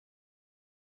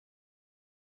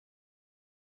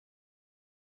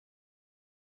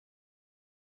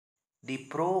The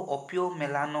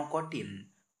pro-opiomelanocortin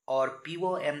or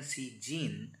POMC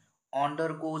gene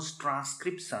undergoes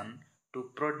transcription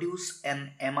to produce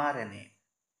an mRNA.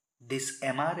 This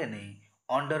mRNA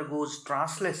undergoes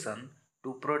translation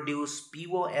to produce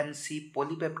POMC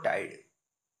polypeptide.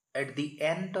 At the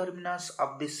N terminus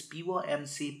of this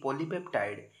POMC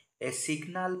polypeptide, a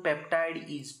signal peptide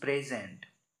is present.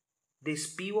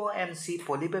 This POMC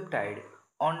polypeptide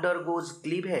undergoes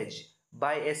cleavage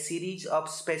by a series of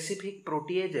specific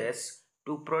proteases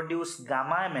to produce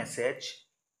gamma MSH,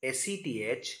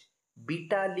 ACTH,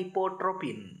 beta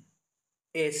lipotropin.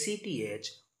 ACTH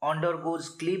undergoes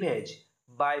cleavage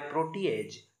by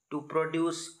protease to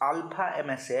produce alpha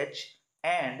MSH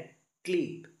and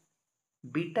CLIP.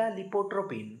 Beta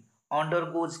lipotropin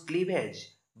undergoes cleavage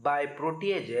by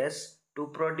proteases to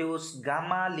produce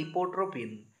gamma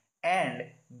lipotropin and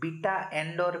beta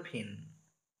endorphin.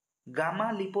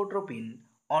 Gamma lipotropin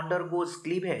undergoes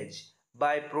cleavage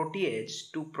by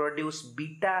protease to produce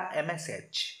beta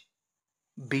MSH.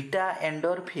 Beta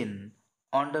endorphin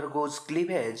undergoes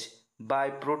cleavage by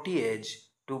protease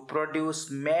to produce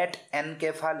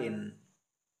metenkephalin.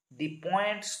 The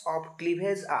points of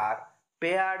cleavage are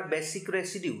paired basic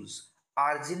residues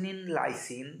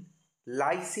arginine-lysine,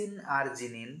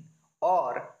 lysine-arginine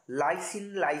or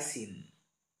lysine-lysine.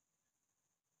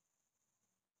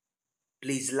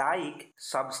 Please like,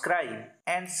 subscribe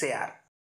and share.